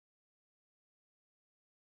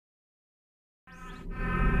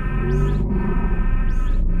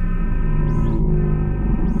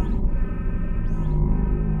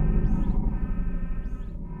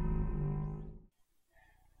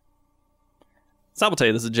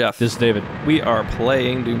Sabotage, this is Jeff. This is David. We are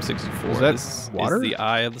playing Doom 64. Is that this water? is the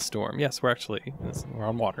Eye of the Storm. Yes, we're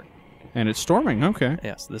on water. And it's storming, okay.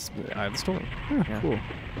 Yes, this is the Eye of the Storm. Yeah, cool.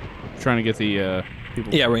 Trying to get the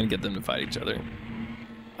people... Yeah, we're going to get them to fight each other.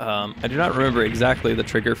 I do not remember exactly the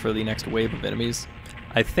trigger for the next wave of enemies.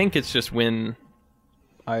 I think it's just when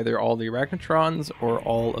either all the Arachnotrons or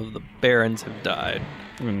all of the Barons have died.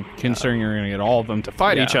 And considering you're going to get all of them to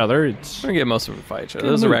fight each other, it's... We're going to get most of them to fight each other.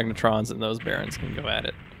 Those Arachnotrons and those Barons can go at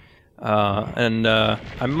it.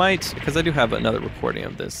 I might, because I do have another recording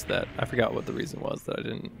of this that I forgot what the reason was that I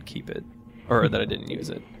didn't keep it, or that I didn't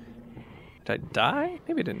use it. Did I die?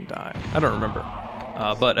 Maybe I didn't die. I don't remember.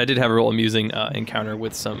 But I did have a real amusing encounter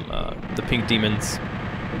with some the pink demons,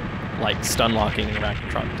 like stun locking an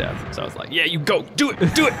Arachnotron to death. So I was like, yeah, you go, do it,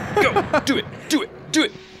 go, do it, do it, do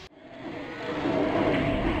it.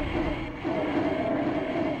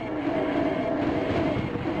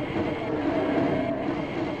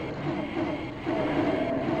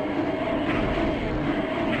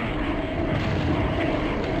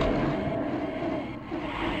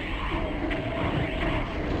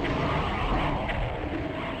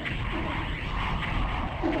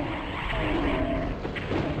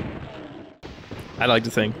 I like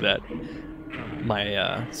to think that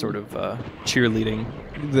my sort of cheerleading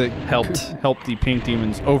helped the pink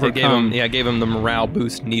demons overcome. Gave them the morale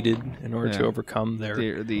boost needed in order to overcome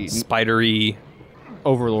their the spidery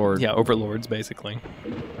overlord. Yeah, overlords basically.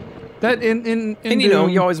 That in and you know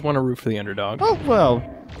you always want to root for the underdog. Oh well,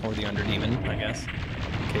 or the underdemon, I guess.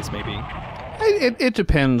 In case maybe. It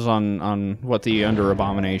depends on what the under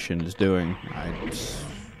abomination is doing.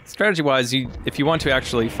 Strategy-wise, if you want to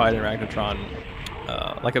actually fight an Arachnotron,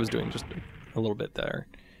 like I was doing just a little bit there,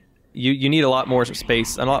 you need a lot more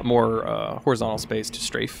space, a lot more horizontal space to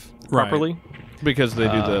strafe properly. Right. Because they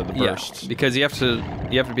do the bursts. Yeah, because you have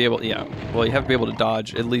to be able to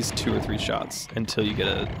dodge at least 2 or 3 shots until you get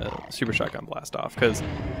a super shotgun blast off. Because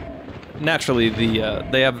naturally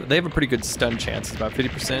they have a pretty good stun chance. It's about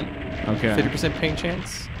 50%. Okay. 50% pain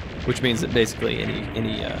chance, which means that basically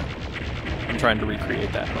any I'm trying to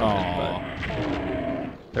recreate that moment, but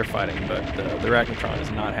they're fighting, but the Arachnotron is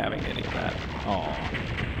not having any of that.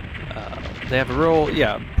 They have a real,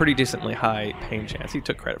 pretty decently high pain chance. He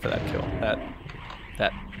took credit for that kill.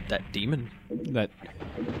 That demon. That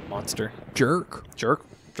monster. Jerk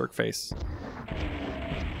face.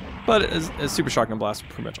 But as Super Shotgun Blast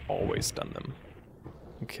pretty much always stun them.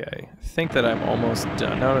 Okay, I think that I'm almost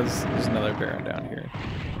done. No, there's another Baron down here.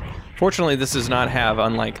 Fortunately, this does not have,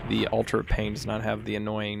 unlike the Altar of Pain, does not have the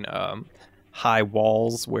annoying high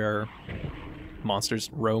walls where monsters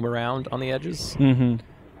roam around on the edges. Mm-hmm.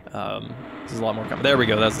 There's a lot more coming. There we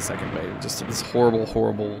go. That's the second wave. Just this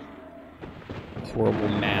horrible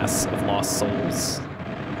mass of lost souls.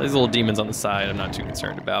 These little demons on the side I'm not too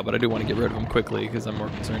concerned about, but I do want to get rid of them quickly because I'm more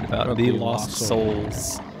concerned about the lost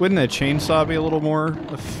souls. Wouldn't a chainsaw be a little more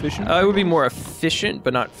efficient? It would be more efficient,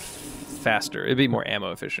 but not faster. It'd be more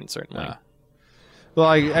ammo efficient, certainly. Well,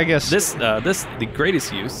 I guess the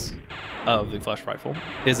greatest use of the flash rifle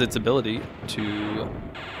is its ability to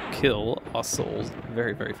kill lost souls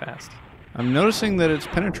very, very fast. I'm noticing that it's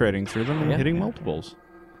penetrating through them and hitting multiples.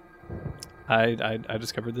 I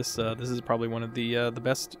discovered this. This is probably one of the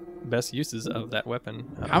best uses of that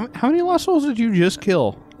weapon. How many lost souls did you just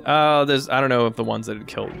kill? I don't know if the ones that had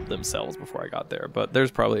killed themselves before I got there, but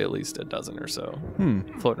there's probably at least a dozen or so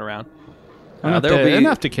floating around.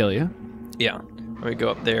 Enough to kill you. Yeah. Let me go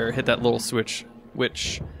up there, hit that little switch,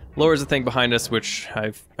 which lowers the thing behind us, which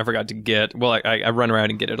I forgot to get. Well, I run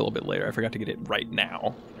around and get it a little bit later. I forgot to get it right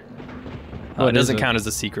now. It doesn't count as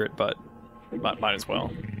a secret, but might as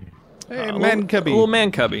well. Hey, a little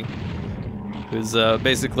man cubby, who's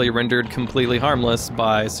basically rendered completely harmless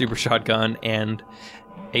by super shotgun and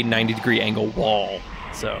a 90-degree angle wall.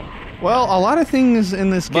 So, well, a lot of things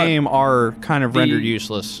in this game are kind of rendered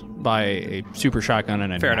useless by a super shotgun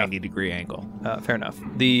and a 90-degree angle. Fair enough.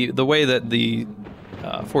 The way that the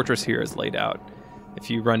fortress here is laid out, if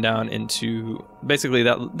you run down into basically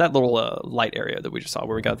that little light area that we just saw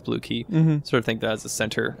where we got the blue key, sort of think that as the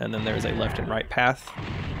center, and then there's a left and right path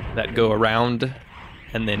that go around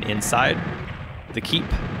and then inside the keep.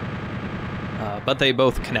 But they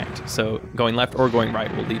both connect, so going left or going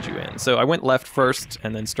right will lead you in. So I went left first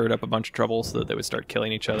and then stirred up a bunch of trouble so that they would start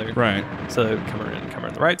killing each other. Right. So they would come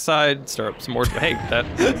around the right side, stir up some more. Hey,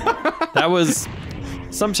 that was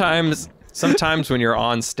sometimes when you're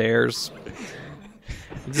on stairs,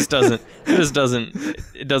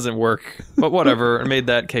 It doesn't work. But whatever. I made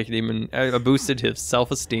that cake demon. I boosted his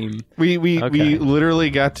self-esteem. We literally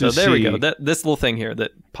got to see. So there we go. This little thing here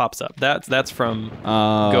that pops up. That's from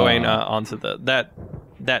going onto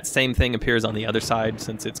that same thing appears on the other side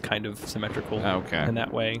since it's kind of symmetrical. Okay. In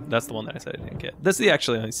that way. That's the one that I said I didn't get. This is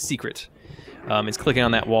actually a secret. It's clicking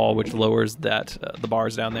on that wall, which lowers the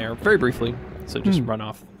bars down there very briefly. So just run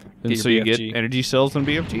off. And so you get energy cells and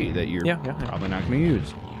BFG that you're probably not going to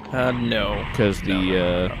use. No. Because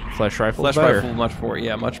the flash rifle is better. Rifle,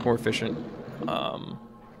 much more efficient.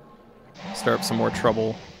 Start up some more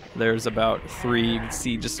trouble. There's about 3, you can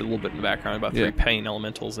see just a little bit in the background, about 3 pain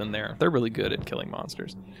elementals in there. They're really good at killing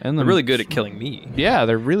monsters. And they're really good at killing me. Yeah,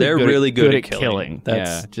 they're really good at killing.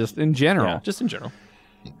 That's, just in general. Yeah, just in general.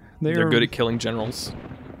 They're good at killing generals.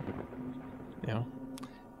 Yeah.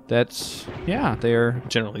 They're...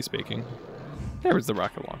 Generally speaking. There's the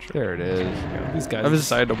rocket launcher. There it is. Yeah, these guys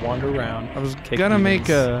decided to wander around. I was gonna make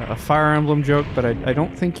a Fire Emblem joke, but I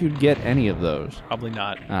don't think you'd get any of those. Probably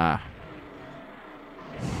not.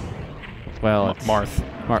 Well, Marth.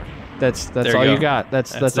 That's all you got.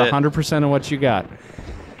 That's 100% of what you got.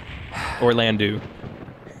 Orlando.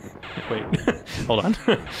 Wait, hold on.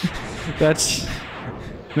 That's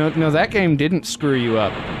no. That game didn't screw you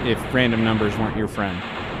up if random numbers weren't your friend.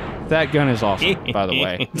 That gun is awesome, by the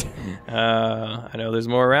way. I know there's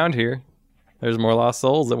more around here. There's more lost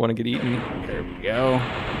souls that want to get eaten. There we go.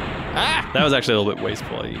 That was actually a little bit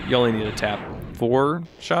wasteful. You only need to tap 4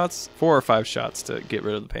 or 5 shots to get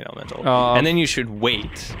rid of the pain elemental. And then you should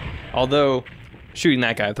wait. Although shooting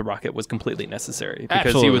that guy with the rocket was completely necessary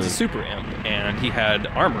because he was a super imp and he had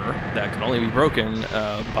armor that could only be broken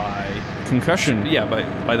by concussion. Yeah,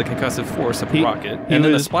 by the concussive force of the rocket, and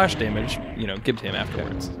then the splash damage, given to him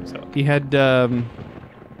afterwards. So he had. Dang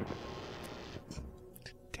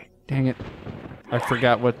it! I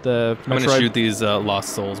forgot what the. I'm going to shoot these lost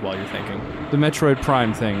souls while you're thinking. The Metroid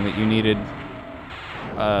Prime thing that you needed.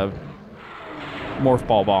 Morph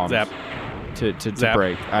ball bombs. Zap. To zap.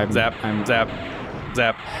 break. Zap. Zap.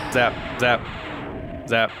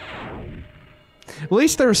 At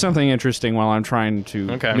least there was something interesting while I'm trying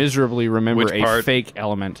to miserably remember fake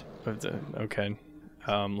element. Okay.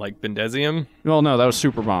 Like Bendezium? Well, no, that was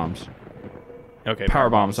super bombs. Okay. Power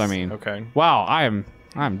bombs, I mean. Okay. Wow, I'm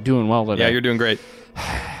doing well today. Yeah, you're doing great.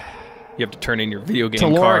 You have to turn in your video game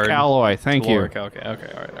Caloric card. alloy, thank you. Okay.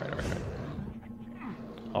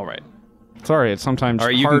 All right. Sorry, it's sometimes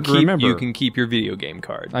hard to remember. You can keep your video game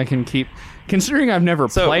card. I can keep... Considering I've never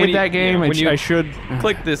played that game, I should...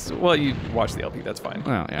 Click this... Well, you watch the LP, that's fine.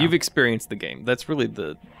 Well, yeah. You've experienced the game. That's really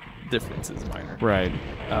the difference is minor. Right.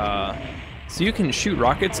 So you can shoot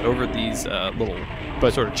rockets over these little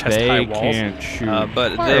sort of They chest-high walls. can't shoot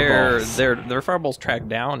but fireballs. their fireballs track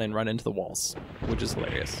down and run into the walls, which is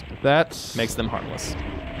hilarious. That's Makes them harmless.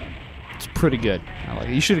 it's pretty good. I like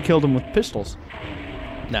it. You should have killed them with pistols.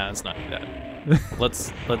 Nah, it's not that.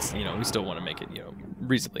 let's we still want to make it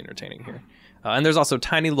reasonably entertaining here. And there's also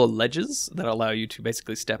tiny little ledges that allow you to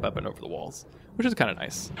basically step up and over the walls, which is kind of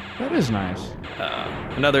nice. That is nice.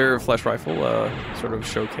 Another flesh rifle sort of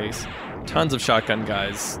showcase. Tons of shotgun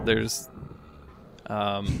guys. There's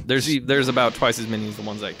about twice as many as the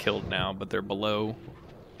ones I killed now, but they're below,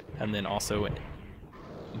 and then also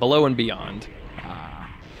below and beyond.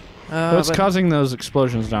 What's causing those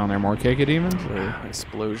explosions down there? More Cake Demons? Or?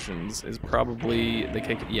 Explosions is probably the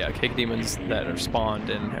Cake Demons that are spawned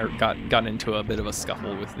and got into a bit of a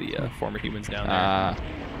scuffle with the former humans down there.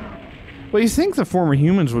 Well, you think the former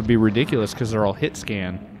humans would be ridiculous because they're all hit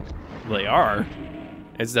scan. They are,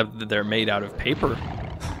 except that they're made out of paper.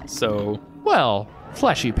 So well,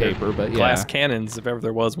 fleshy paper, but glass cannons, if ever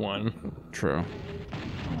there was one. True.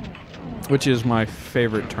 Which is my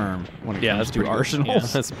favorite term when it comes to arsenals. Yeah,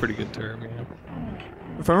 that's a pretty good term, yeah.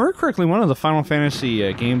 If I remember correctly, one of the Final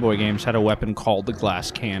Fantasy Game Boy games had a weapon called the Glass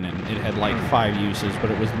Cannon. It had like 5 uses, but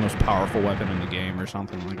it was the most powerful weapon in the game or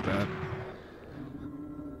something like that.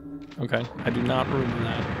 Okay, I do not remember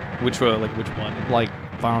that. Which one? Like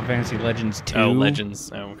Final Fantasy Legends 2. Oh, Legends.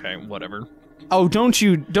 Oh, okay, whatever. Oh, don't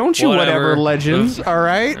you whatever Legends, all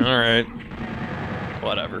right? All right.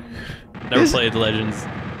 Whatever. Never played Legends.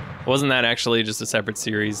 Wasn't that actually just a separate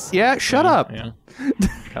series? Yeah, shut up. Yeah. Kind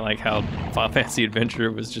of like how Final Fantasy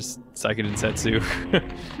Adventure was just Seiken Densetsu.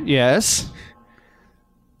 Yes.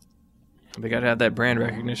 They gotta have that brand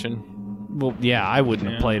recognition. Well, yeah, I wouldn't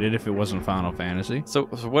have played it if it wasn't Final Fantasy. So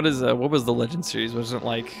what was the Legend series? Wasn't it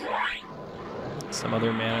like some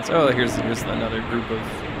other man? Oh, here's another group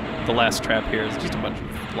of the last trap here is just a bunch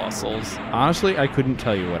of lost souls. Honestly, I couldn't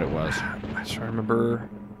tell you what it was. I just remember.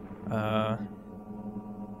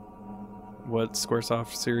 what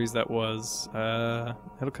Squaresoft series that was.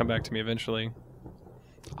 It'll come back to me eventually.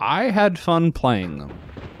 I had fun playing them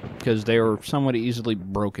because they were somewhat easily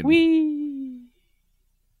broken. Whee!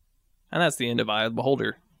 And that's the end of Eye of the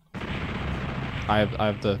Beholder. I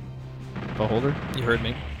have the Beholder. You heard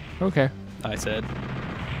me. Okay. I said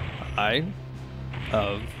Eye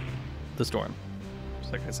of the Storm.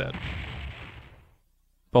 Just like I said.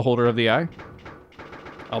 Beholder of the Eye.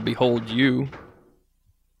 I'll behold you.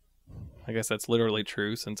 I guess that's literally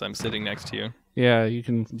true since I'm sitting next to you. Yeah, you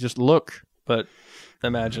can just look. But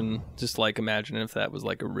imagine if that was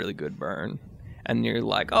like a really good burn. And you're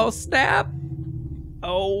like, oh, snap.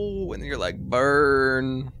 Oh, and you're like,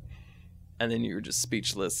 burn. And then you're just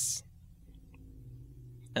speechless.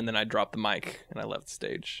 And then I dropped the mic and I left the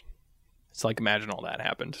stage. It's like, imagine all that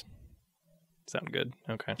happened. Sound good?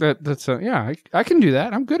 Okay. That's yeah, I can do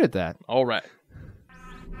that. I'm good at that. All right.